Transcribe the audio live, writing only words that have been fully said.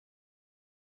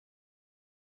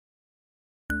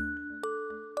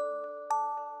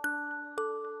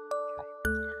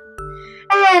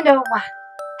and a 1,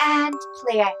 and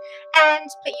plie, and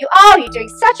plie. Oh, you're doing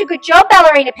such a good job,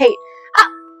 Ballerina Pete. Oh,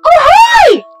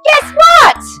 hi! Guess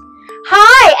what?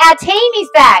 Hi, our team is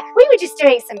back. We were just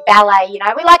doing some ballet, you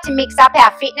know. We like to mix up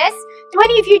our fitness. Do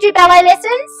any of you do ballet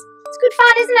lessons? It's good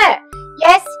fun, isn't it?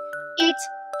 Yes, it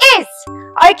is.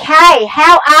 Okay,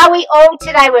 how are we all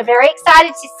today? We're very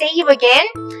excited to see you again.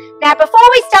 Now, before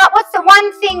we start, what's the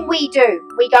one thing we do?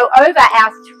 We go over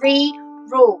our 3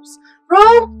 rules.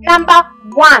 Rule number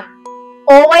 1,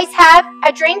 always have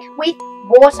a drink with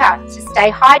water to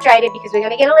stay hydrated because we're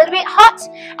going to get a little bit hot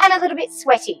and a little bit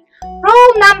sweaty.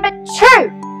 Rule number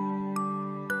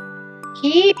 2,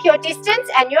 keep your distance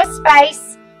and your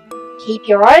space. Keep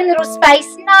your own little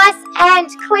space nice and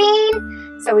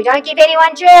clean so we don't give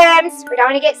anyone germs. We don't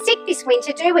want to get sick this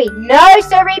winter, do we? No,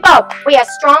 sorry, Bob. We are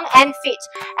strong and fit.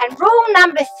 And rule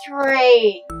number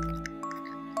 3,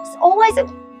 it's always a...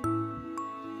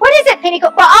 What is it,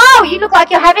 Pinnacle? Oh, you look like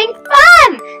you're having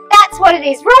fun. That's what it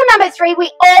is. Rule number 3,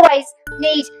 we always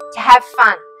need to have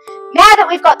fun. Now that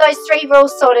we've got those 3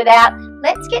 rules sorted out,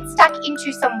 let's get stuck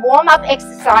into some warm-up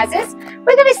exercises.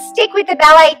 We're going to stick with the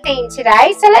ballet theme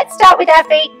today. So let's start with our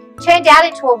feet turned out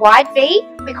into a wide V.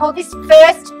 We call this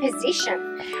first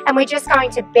position. And we're just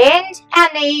going to bend our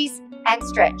knees and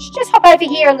stretch. Just hop over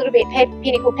here a little bit,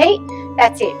 Pinnacle Pete.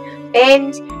 That's it.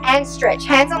 Bend and stretch.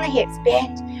 Hands on the hips.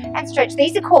 Bend and stretch.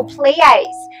 These are called plies.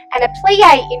 And a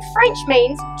plie in French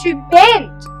means to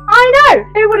bend. I know.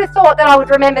 Who would have thought that I would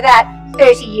remember that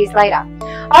 30 years later?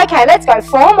 Okay, let's go.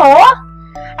 4 more.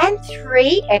 And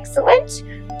 3. Excellent.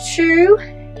 2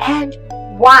 and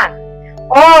 1.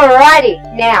 Alrighty.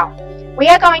 Now, we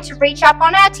are going to reach up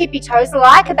on our tippy toes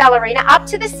like a ballerina up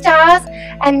to the stars.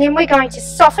 And then we're going to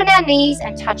soften our knees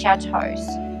and touch our toes.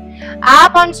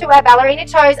 Up onto our ballerina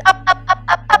toes. Up, up, up,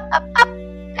 up, up, up, up.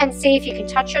 And see if you can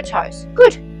touch your toes.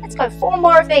 Good. Let's go 4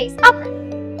 more of these. Up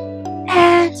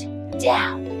and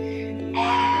down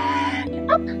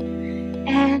and up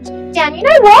and down. You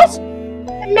know what?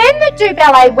 The men that do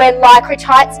ballet wear lycra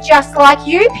tights just like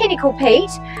you, Pinnacle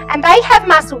Pete, and they have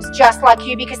muscles just like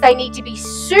you because they need to be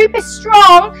super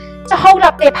strong to hold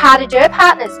up their pas de deux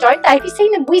partners, don't they? Have you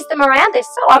seen them whiz them around? They're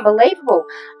so unbelievable.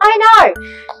 I know.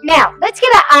 Now, let's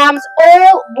get our arms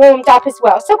all warmed up as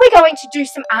well. So we're going to do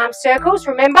some arm circles,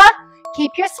 remember?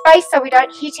 Keep your space so we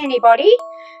don't hit anybody.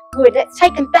 Good. Let's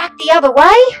take them back the other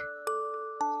way.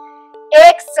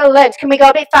 Excellent. Can we go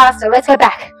a bit faster? Let's go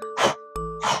back.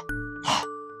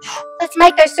 Let's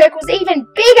make those circles even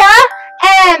bigger.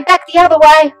 And back the other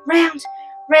way. Round,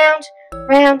 round,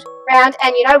 round, round.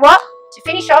 And you know what? To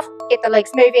finish off, get the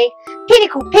legs moving.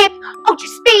 Pinnacle Pip, ultra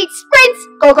speed sprints.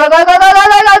 Go, go, go, go, go, go,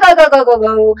 go, go, go, go, go,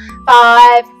 go.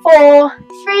 5, 4,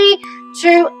 3,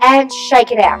 2, and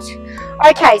shake it out.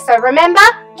 Okay, so remember,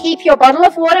 keep your bottle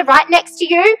of water right next to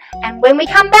you. And when we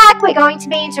come back, we're going to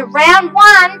be into round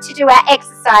 1 to do our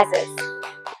exercises.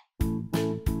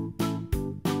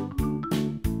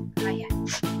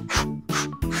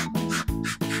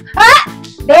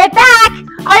 They're back.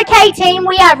 Okay, team,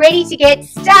 we are ready to get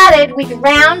started with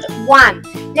round 1.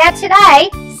 Now today,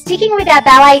 sticking with our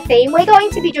ballet theme, we're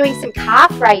going to be doing some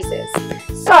calf raises.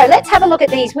 So let's have a look at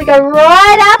these. We go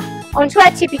right up onto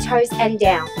our tippy toes and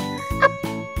down. Up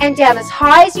and down as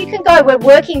high as you can go. We're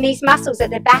working these muscles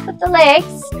at the back of the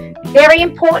legs. Very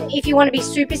important if you want to be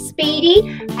super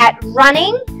speedy at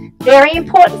running. Very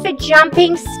important for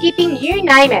jumping, skipping, you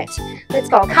name it. Let's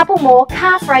go a couple more.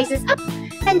 Calf raises up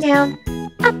and down,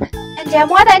 up and down.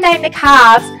 Why they name the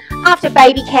calves after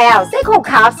baby cows? They're called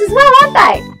calves as well, aren't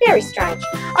they? Very strange.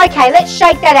 Okay, let's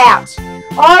shake that out.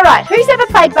 All right, who's ever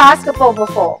played basketball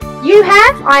before? You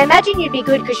have? I imagine you'd be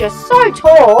good because you're so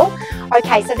tall.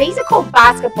 Okay, so these are called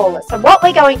basketballers. So what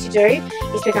we're going to do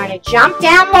is we're going to jump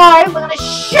down low. We're going to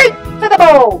shoot for the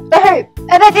ball, the hoop,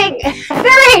 the thing,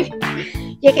 the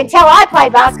ring. You can tell I play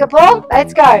basketball.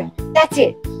 Let's go. That's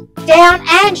it. Down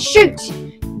and shoot.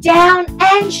 Down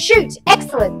and shoot.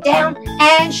 Excellent. Down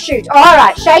and shoot. All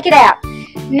right, shake it out.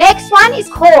 Next one is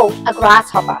called a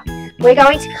grasshopper. We're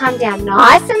going to come down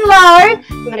nice and low.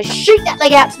 We're going to shoot that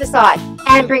leg out to the side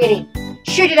and bring it in.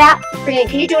 Shoot it out, bring it in.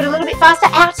 Can you do it a little bit faster?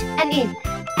 Out and in.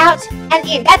 Out and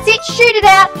in. That's it. Shoot it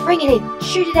out, bring it in.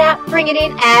 Shoot it out, bring it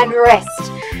in, and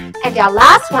rest. And our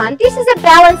last one, this is a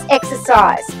balance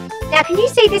exercise. Now, can you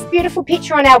see this beautiful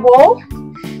picture on our wall?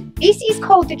 This is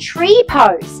called the tree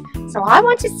pose. So I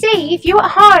want to see if you at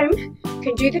home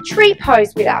can do the tree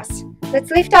pose with us.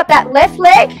 Let's lift up that left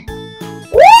leg.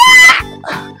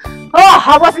 Oh,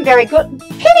 I wasn't very good.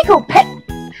 Pinnacle Pip,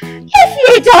 if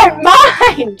you don't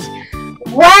mind.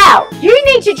 Wow, you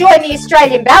need to join the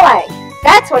Australian Ballet.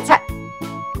 That's what's happening.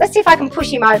 Let's see if I can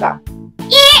push him over.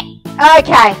 Yeah.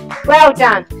 Okay, well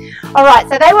done. All right,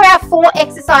 so they were our 4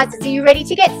 exercises. Are you ready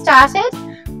to get started?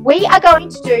 We are going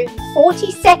to do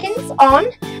 40 seconds on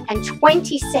and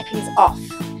 20 seconds off.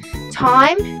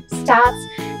 Time starts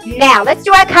now. Let's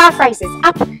do our calf raises.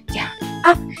 Up, down,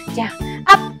 up, down,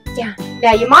 up, down.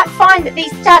 Now, you might find that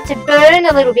these start to burn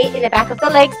a little bit in the back of the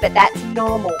legs, but that's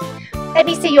normal. Let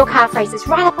me see your calf raises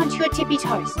right up onto your tippy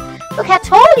toes. Look how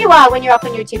tall you are when you're up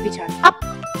on your tippy toes. Up,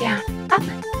 down, up,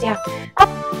 down, up,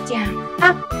 down,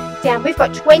 up, down. We've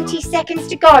got 20 seconds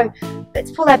to go.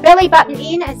 Let's pull our belly button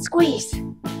in and squeeze.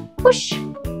 Push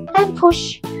and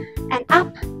push and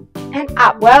up and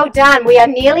up. Well done. We are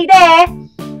nearly there.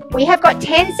 We have got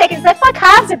 10 seconds left. My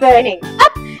calves are burning.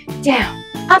 Up, down,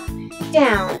 up,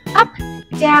 down, up,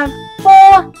 down.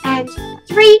 4 and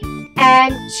 3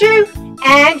 and 2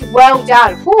 and well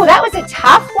done. Whew, that was a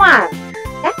tough one.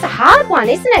 That's a hard one,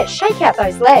 isn't it? Shake out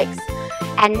those legs.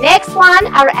 And next one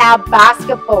are our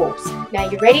basketballs. Now,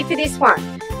 you ready for this one?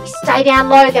 We stay down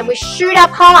low, then we shoot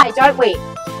up high, don't we?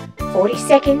 40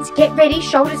 seconds. Get ready.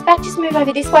 Shoulders back. Just move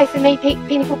over this way for me,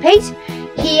 Pinnacle Pete.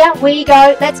 Here we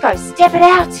go. Let's go. Step it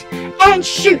out and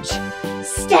shoot.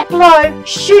 Step low,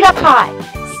 shoot up high.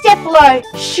 Step low,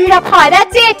 shoot up high.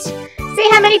 That's it. See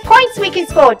how many points we can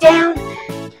score. Down.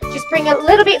 Just bring a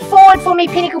little bit forward for me,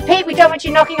 Pinnacle Pete. We don't want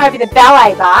you knocking over the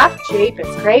ballet bar.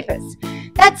 Jeepers creepers.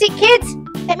 That's it, kids.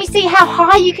 Let me see how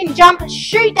high you can jump.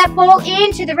 Shoot that ball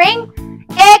into the ring.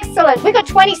 Excellent. We've got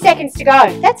 20 seconds to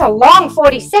go. That's a long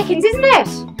 40 seconds, isn't it?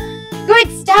 Good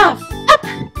stuff. Up.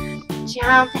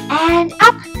 Jump and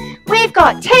up. We've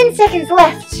got 10 seconds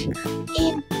left.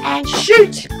 In and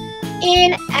shoot.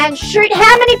 In and shoot.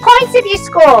 How many points have you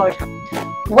scored?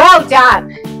 Well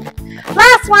done.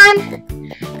 Last one.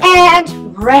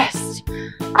 And rest.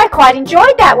 I quite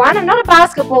enjoyed that one. I'm not a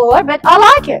basketballer, but I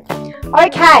like it.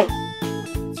 Okay.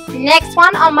 Next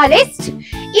one on my list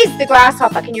is the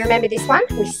grasshopper. Can you remember this one?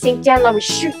 We sink down low. We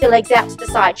shoot the legs out to the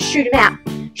side. Shoot them out.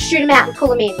 Shoot them out and pull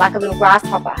them in like a little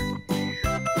grasshopper.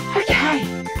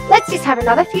 Okay. Let's just have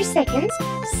another few seconds.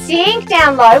 Sink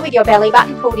down low with your belly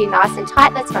button pulled in nice and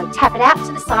tight. Let's go. Tap it out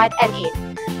to the side and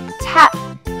in. Tap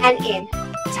and in.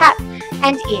 Tap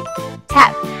and in.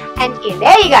 Tap and in.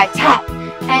 There you go. Tap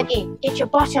and in. Get your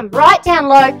bottom right down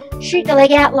low. Shoot the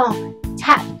leg out long.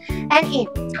 Tap and in.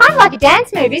 Kind of like a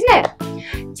dance move, isn't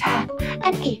it? Tap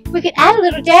and in. We could add a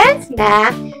little dance.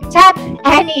 Nah. Tap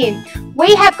and in.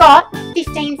 We have got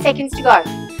 15 seconds to go.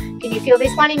 Can you feel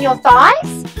this one in your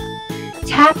thighs?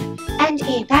 Tap and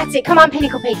in. That's it. Come on,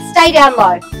 Pinnacle Pete. Stay down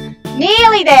low.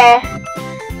 Nearly there.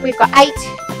 We've got 8,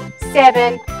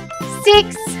 7,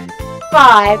 6,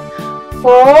 5,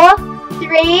 4,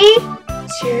 3,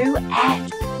 2,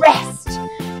 and rest.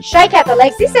 Shake out the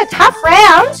legs. This is a tough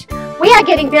round. We are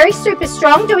getting very super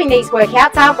strong doing these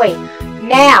workouts, aren't we?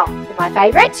 Now, for my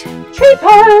favourite, tree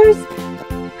pose.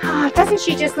 Oh, doesn't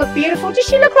she just look beautiful? Does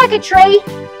she look like a tree?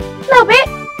 A little bit.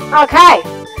 Okay.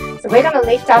 So we're going to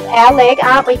lift up our leg,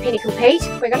 aren't we, Pinnacle Pete?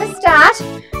 We're going to start.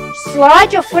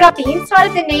 Slide your foot up the inside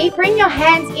of the knee. Bring your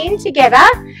hands in together.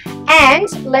 And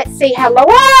let's see how low.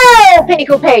 Whoa,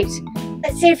 Pinnacle Pete.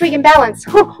 Let's see if we can balance.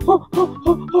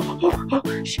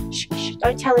 Shh, shh, shh.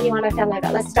 Don't tell anyone I fell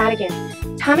over. Let's start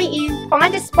again. Tummy in.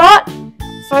 Find a spot.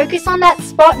 Focus on that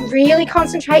spot and really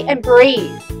concentrate and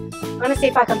breathe. I'm going to see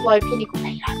if I can blow Pinnacle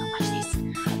Pete over. Watch this.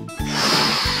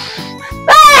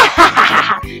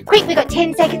 Quick, we've got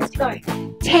 10 seconds to go.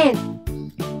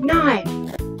 10, 9,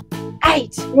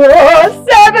 8,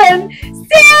 7,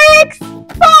 6, 5,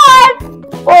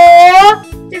 4,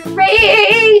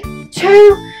 3,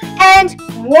 2, and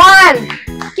 1.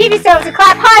 Give yourselves a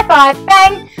clap. High five.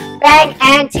 Bang, bang,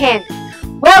 and 10.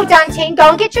 Well done, team. Go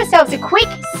and get yourselves a quick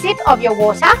sip of your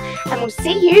water, and we'll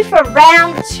see you for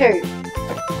round 2.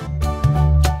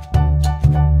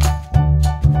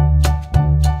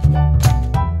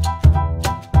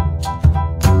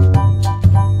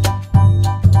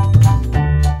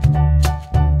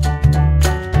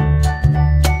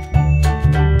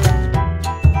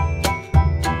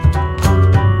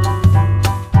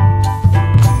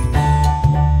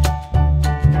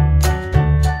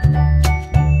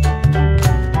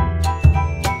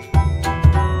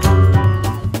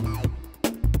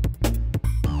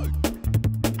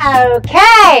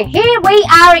 Okay, here we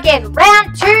are again.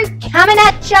 Round 2 coming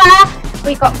at ya.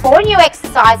 We've got 4 new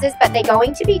exercises, but they're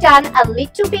going to be done a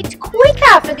little bit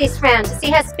quicker for this round to see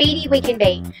how speedy we can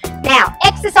be. Now,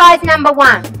 exercise number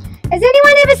 1. Has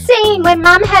anyone ever seen when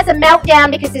Mum has a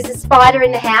meltdown because there's a spider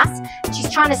in the house?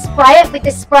 She's trying to spray it with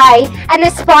the spray and the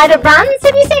spider runs.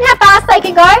 Have you seen how fast they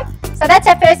can go? So that's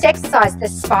our first exercise, the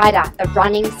spider, the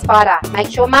running spider. Make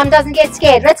sure Mum doesn't get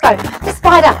scared. Let's go. The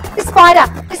spider, the spider,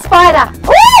 the spider.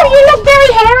 Oh, you look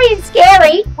very hairy and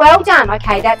scary. Well done.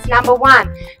 Okay, that's number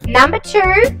 1. Number 2,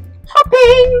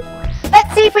 hopping.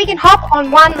 Let's see if we can hop on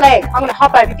one leg. I'm going to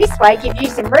hop over this way, give you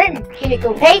some room,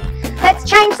 Pinnacle Pete. Let's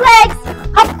change legs.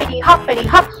 Hoppity, hoppity,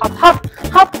 hop, hop, hop,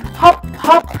 hop, hop,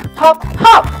 hop, hop,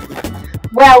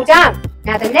 hop. Well done.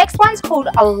 Now the next one's called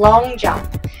a long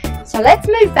jump. So let's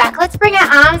move back. Let's bring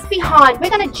our arms behind. We're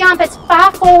going to jump as far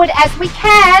forward as we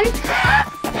can.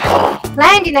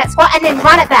 Land in that spot and then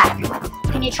run it back.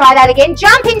 Can you try that again?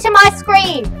 Jump into my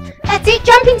screen. That's it.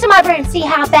 Jump into my room. See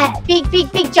how that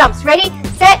big jumps. Ready,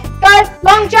 set, go.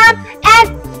 Long jump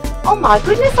and oh my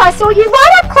goodness, I saw you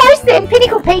right up close then.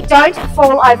 Pinnacle Pete, don't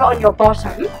fall over on your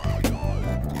bottom.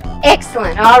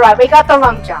 Excellent. All right, we got the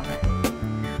long jump.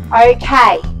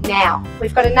 Okay, now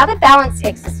we've got another balance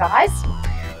exercise.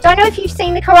 Don't know if you've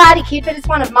seen the Karate Kid, but it's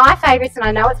one of my favorites and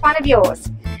I know it's one of yours.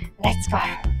 Let's go.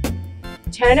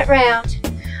 Turn it round.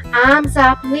 Arms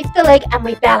up, lift the leg and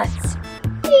we balance.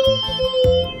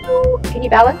 Can you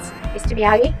balance, Mr.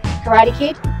 Miyagi? Karate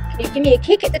Kid? Can you give me a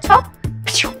kick at the top?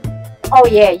 Oh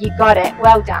yeah, you got it.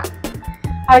 Well done.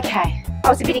 Okay, I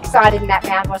was a bit excited in that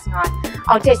round, wasn't I?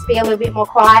 I'll just be a little bit more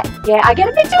quiet. Yeah, I get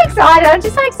a bit too excited. I'm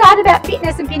just so excited about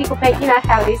fitness and Pinnacle Pete. You know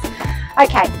how it is.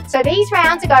 Okay, so these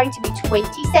rounds are going to be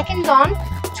 20 seconds on,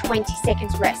 20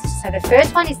 seconds rest. So the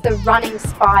first one is the running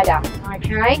spider.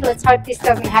 Okay, let's hope this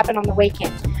doesn't happen on the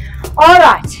weekend. All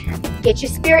right, get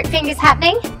your spirit fingers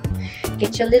happening.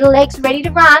 Get your little legs ready to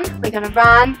run. We're going to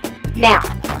run now.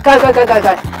 Go, go, go, go,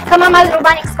 go. Come on, my little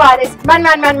running spiders. Run,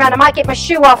 run, run, run. I might get my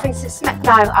shoe off and smack.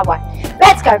 No, I won't.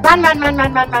 Let's go. Run, run, run,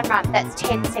 run, run, run, run. That's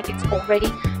 10 seconds already.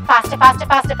 Faster, faster,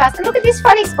 faster, faster. Look at this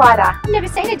funny spider. I've never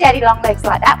seen a daddy long legs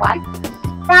like that one.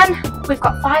 Run. We've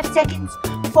got 5 seconds.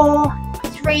 4,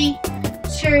 3,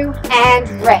 2,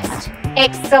 and rest.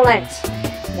 Excellent.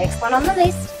 Next one on the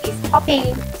list is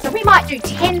hopping. So we might do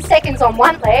 10 seconds on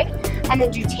one leg and then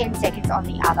do 10 seconds on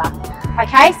the other.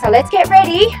 Okay, so let's get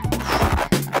ready.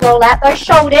 Roll out those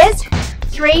shoulders.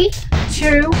 3,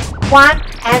 2, 1,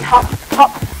 and hop,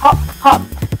 hop, hop, hop.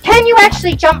 Can you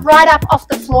actually jump right up off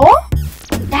the floor?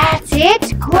 That's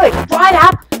it. Good. Right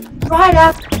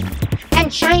up,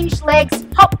 and change legs.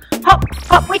 Hop, hop,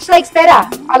 hop. Which leg's better?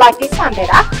 I like this one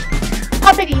better.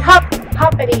 Hoppity hop,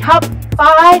 hoppity hop.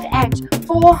 5 and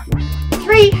 4,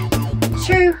 3,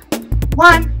 2,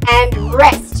 1, and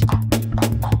rest.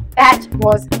 That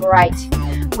was great.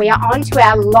 We are on to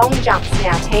our long jumps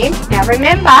now, team. Now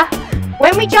remember,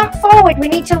 when we jump forward, we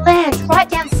need to land right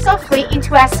down softly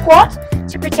into our squat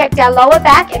to protect our lower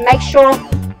back and make sure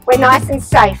we're nice and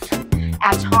safe.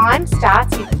 Our time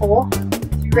starts in 4,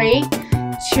 3,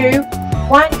 2,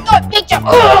 1. Go, big jump.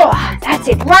 Oh, that's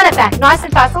it. Run it back nice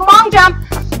and fast. A long jump.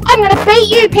 I'm going to beat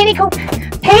you, Pinnacle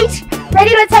Pete.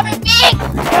 Ready? Let's have a big.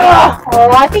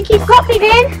 Oh, I think you've got me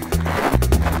then.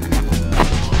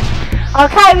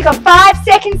 Okay, we've got 5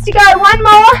 seconds to go. One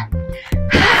more.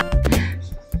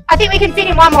 I think we can fit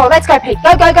in one more. Let's go, Pete.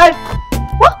 Go, go, go.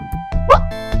 What? What?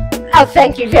 Oh,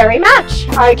 thank you very much.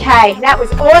 Okay, that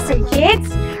was awesome, kids.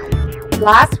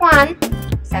 Last one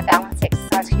is our balance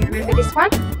exercise. Can you remember this one?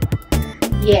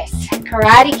 Yes,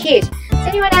 Karate Kid. Does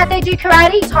anyone out there do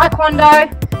karate? Taekwondo,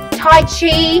 Tai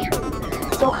Chi.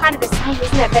 It's all kind of the same,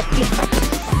 isn't it? But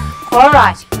different. All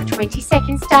right, 20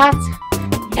 seconds starts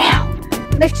now.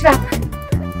 Lift it up,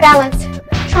 balance,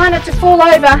 try not to fall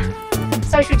over.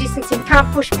 Social distancing,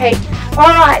 can't push, Pete.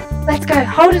 All right, let's go.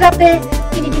 Hold it up there.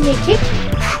 Can you give me a kick?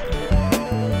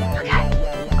 Okay,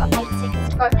 got 8 seconds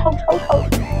to go. Hold, hold,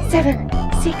 hold. 7,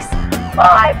 6,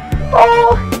 5,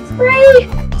 4, 3,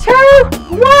 2,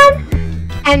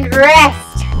 1, and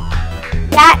rest.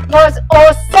 That was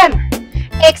awesome.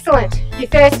 Excellent. You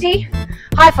thirsty?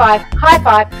 High five, high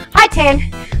five, high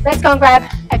 10. Let's go and grab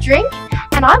a drink.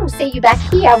 And I will see you back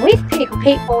here with Pinnacle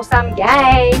Pete for some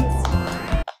games.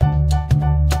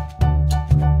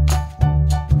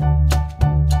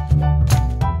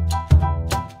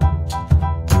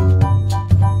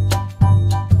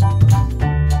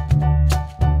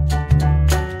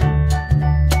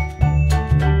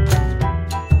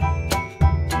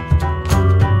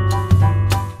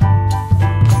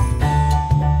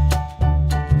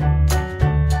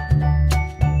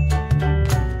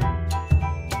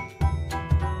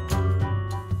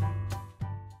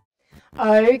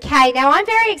 Okay, now I'm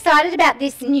very excited about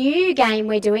this new game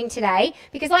we're doing today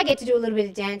because I get to do a little bit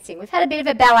of dancing. We've had a bit of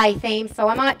a ballet theme, so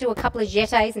I might do a couple of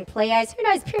jetés and pliés. Who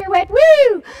knows, pirouette,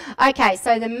 woo! Okay,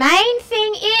 so the main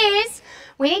thing is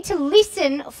We need to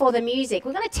listen for the music.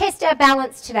 We're going to test our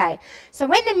balance today. So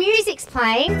when the music's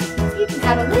playing, you can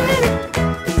have a little,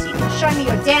 so you can show me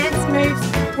your dance moves.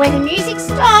 When the music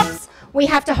stops, we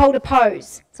have to hold a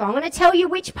pose. So I'm going to tell you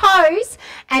which pose,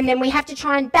 and then we have to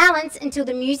try and balance until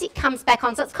the music comes back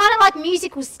on. So it's kind of like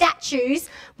musical statues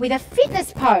with a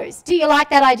fitness pose. Do you like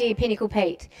that idea, Pinnacle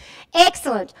Pete?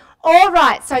 Excellent. All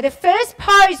right, so the first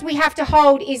pose we have to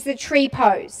hold is the tree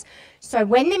pose. So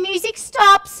when the music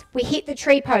stops, we hit the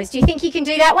tree pose. Do you think you can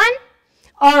do that one?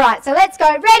 All right, so let's go.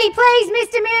 Ready, please,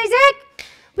 Mr. Music?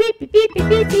 Beep, beep, beep, beep,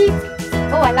 beep, beep.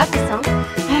 Oh, I love this song.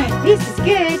 Oh, this is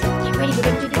good. Get ready, we're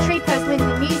going to do the tree pose when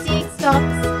the music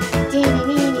stops.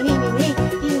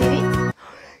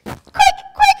 Quick,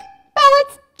 quick,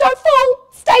 balance, don't fall.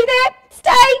 Stay there,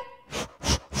 stay.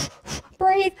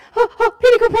 Breathe. Oh,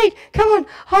 Pinnacle Pete, come on,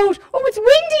 hold. Oh, it's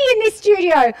windy in this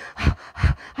studio.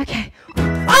 Okay.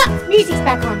 Ah, music's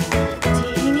back on.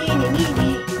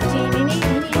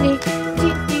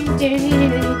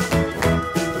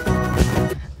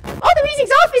 Oh, the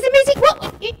music's off. Is the music?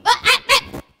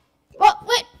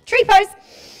 What? Tree pose.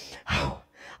 Oh,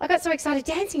 I got so excited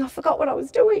dancing, I forgot what I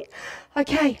was doing.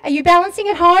 Okay, are you balancing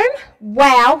at home?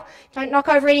 Wow. Don't knock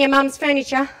over any of Mum's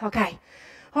furniture. Okay.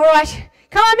 All right.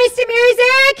 Come on, Mr.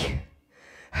 Music.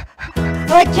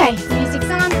 Okay, music's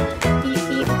on.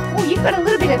 Oh, you've got a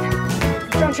little bit of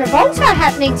John Travolta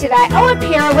happening today. Oh, a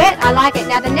pirouette. I like it.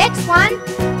 Now, the next one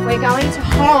we're going to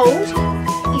hold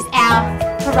is our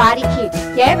Karate Kid.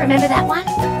 Yeah, remember that one?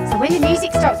 So when the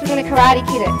music stops, we're going to Karate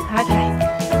Kid it. Okay.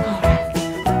 All right.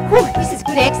 Whew, this is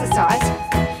good exercise.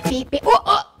 Beep, beep.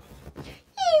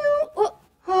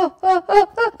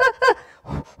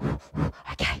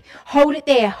 Okay, hold it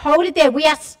there. Hold it there. We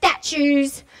are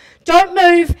statues. Don't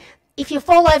move. If you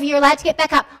fall over, you're allowed to get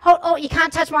back up. Hold. Oh, you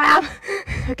can't touch my arm.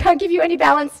 I can't give you any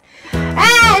balance.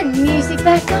 And music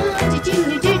back on.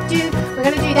 We're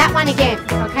going to do that one again,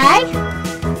 okay?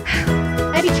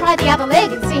 Maybe try the other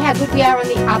leg and see how good we are on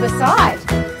the other side.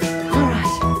 All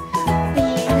right.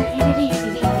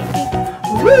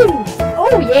 Woo!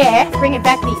 Oh, yeah. Bring it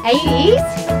back to the 80s.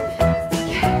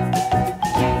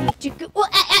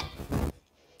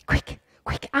 Okay.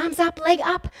 Quick. Arms up, leg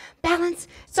up, balance.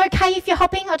 It's okay if you're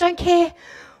hopping. I don't care.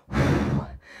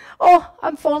 Oh,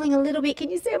 I'm falling a little bit. Can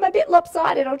you see I'm a bit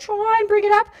lopsided? I'll try and bring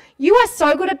it up. You are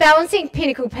so good at balancing,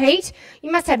 Pinnacle Pete.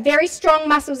 You must have very strong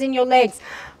muscles in your legs.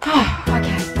 Oh,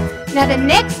 okay. Now the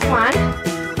next one,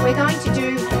 we're going to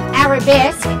do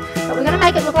arabesque, but we're going to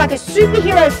make it look like a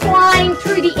superhero flying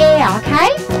through the air,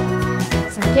 okay?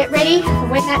 So get ready for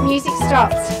when that music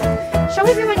stops. Show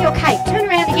everyone your cape. Turn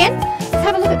around again. Let's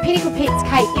have a look at Pinnacle Pete's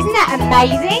cape. Isn't that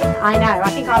amazing? I know. I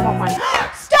think I want one.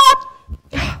 Stop!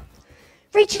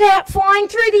 Reach it out, flying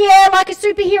through the air like a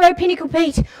superhero, Pinnacle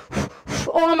Pete.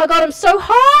 Oh my God, I'm so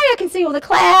high. I can see all the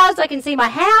clouds. I can see my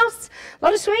house. A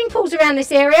lot of swimming pools around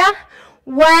this area.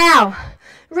 Wow.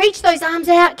 Reach those arms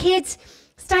out, kids.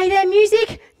 Stay there,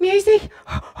 music.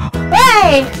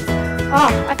 Hey!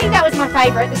 Oh, I think that was my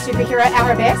favourite, the superhero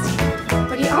arabesque.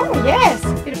 Oh, yes.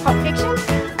 Bit of pop fiction.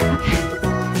 Okay.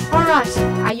 All right.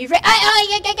 Are you ready?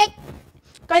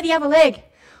 Go the other leg.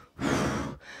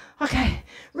 Okay.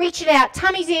 Reach it out.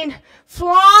 Tummy's in.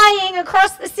 Flying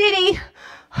across the city.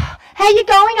 How are you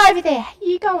going over there? How are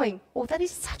you going? Oh, that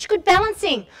is such good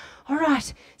balancing. All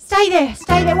right. Stay there.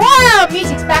 Wow,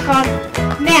 music's back on.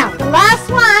 Now, the last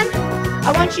one,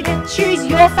 I want you to choose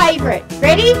your favourite.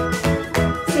 Ready?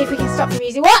 See if we can stop the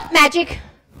music. What? Magic.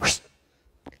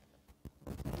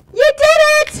 You did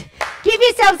it! Give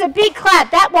yourselves a big clap.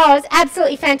 That was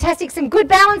absolutely fantastic. Some good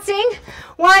balancing.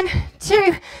 1,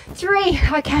 2, 3.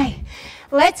 Okay.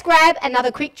 Let's grab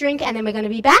another quick drink and then we're going to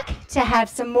be back to have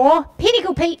some more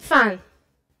Pinnacle Pete fun.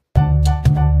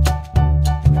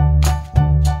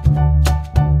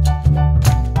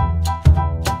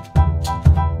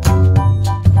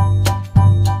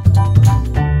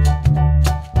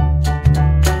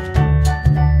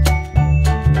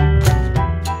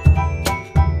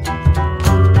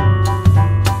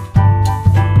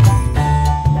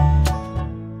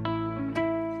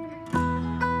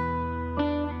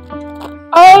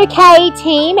 Okay,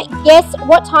 team, guess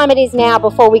what time it is now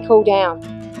before we cool down?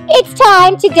 It's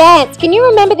time to dance. Can you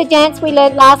remember the dance we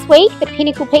learned last week, the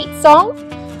Pinnacle Pete song?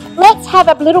 Let's have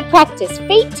a little practice.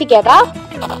 Feet together.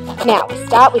 Now, we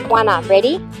start with one arm.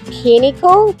 Ready?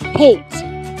 Pinnacle Pete.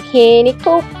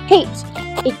 Pinnacle Pete.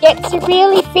 It gets you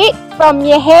really fit from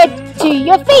your head to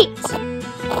your feet.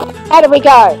 How do we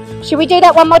go? Should we do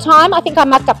that one more time? I think I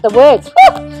mucked up the words.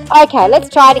 Woo! Okay, let's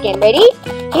try it again. Ready?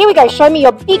 Here we go. Show me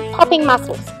your big popping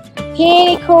muscles.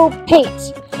 Pinnacle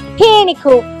Pete.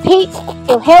 Pinnacle Pete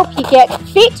will help you get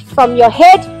fit from your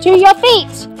head to your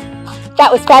feet. That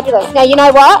was fabulous. Now, you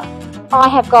know what? I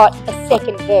have got a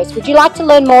second verse. Would you like to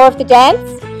learn more of the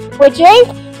dance? Would you?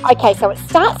 Okay, so it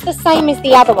starts the same as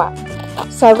the other one.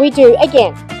 So we do,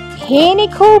 again,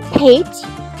 Pinnacle Pete,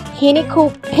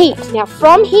 Pinnacle Pete. Now,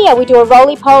 from here, we do a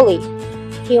roly-poly.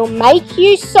 He'll make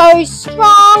you so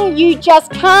strong, you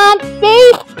just can't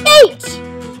be beat.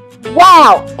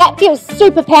 Wow, that feels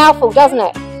super powerful, doesn't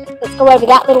it? Let's go over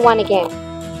that little one again.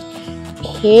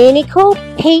 Pinnacle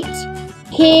Pete,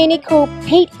 Pinnacle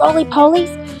Pete,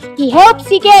 roly-polies. He helps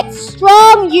you get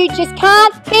strong, you just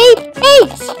can't be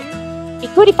beat. It'd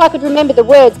be good if I could remember the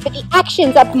words, but the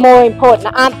actions are more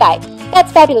important, aren't they?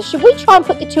 That's fabulous. Should we try and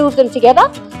put the two of them together?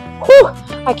 Whew.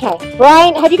 Okay,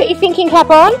 Brian, have you got your thinking cap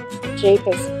on?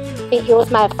 Jeepers, I think yours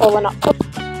may have fallen off.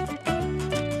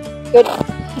 Good.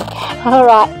 All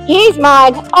right, here's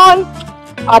mine on.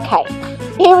 Okay,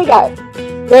 here we go.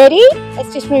 Ready?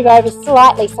 Let's just move over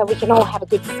slightly so we can all have a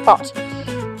good spot.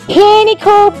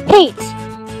 Pinnacle Pete,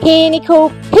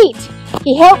 Pinnacle Pete.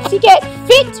 He helps you get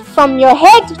fit from your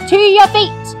head to your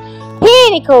feet.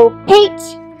 Pinnacle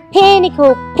Pete,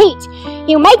 Pinnacle Pete.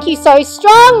 He'll make you so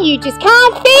strong you just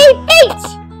can't be beat.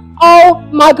 Oh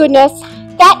my goodness,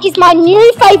 that is my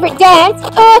new favourite dance.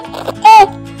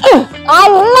 I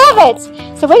love it.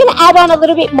 So we're going to add on a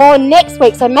little bit more next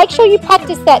week, so make sure you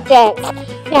practice that dance.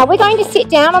 Now we're going to sit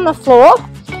down on the floor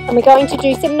and we're going to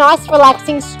do some nice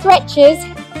relaxing stretches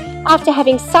after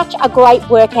having such a great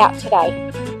workout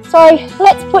today. So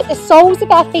let's put the soles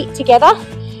of our feet together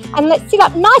and let's sit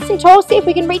up nice and tall, see if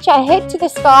we can reach our head to the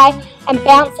sky and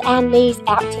bounce our knees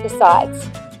out to the sides,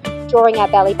 drawing our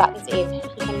belly buttons in. You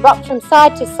can rock from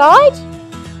side to side.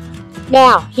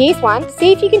 Now, here's one.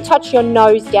 See if you can touch your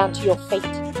nose down to your feet.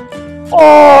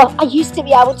 Oh, I used to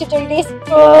be able to do this.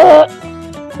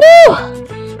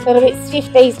 A little bit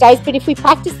stiff these days, but if we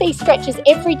practice these stretches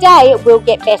every day, it will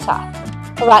get better.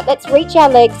 All right, let's reach our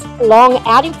legs long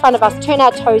out in front of us, turn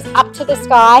our toes up to the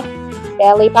sky,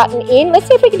 belly button in. Let's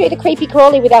see if we can do the creepy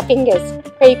crawly with our fingers.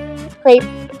 Creep, creep,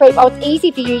 creep. Oh, it's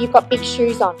easy for you. You've got big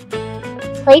shoes on.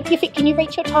 Creep, can you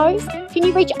reach your toes? Can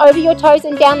you reach over your toes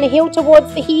and down the hill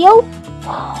towards the heel?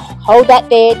 Hold that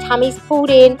there, tummy's pulled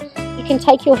in. You can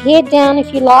take your head down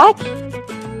if you like.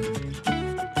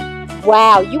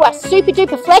 Wow, you are super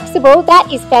duper flexible.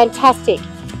 That is fantastic.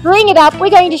 Bring it up.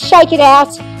 We're going to shake it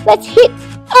out. Let's hit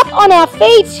up on our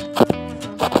feet.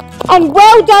 And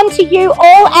well done to you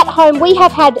all at home. We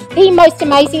have had the most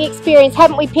amazing experience,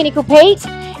 haven't we, Pinnacle Pete?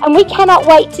 And we cannot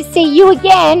wait to see you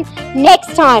again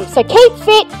next time. So keep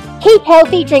fit, keep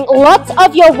healthy, drink lots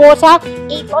of your water,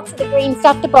 eat lots of the green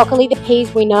stuff, the broccoli, the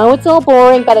peas. We know it's all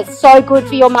boring, but it's so good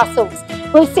for your muscles.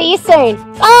 We'll see you soon.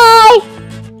 Bye!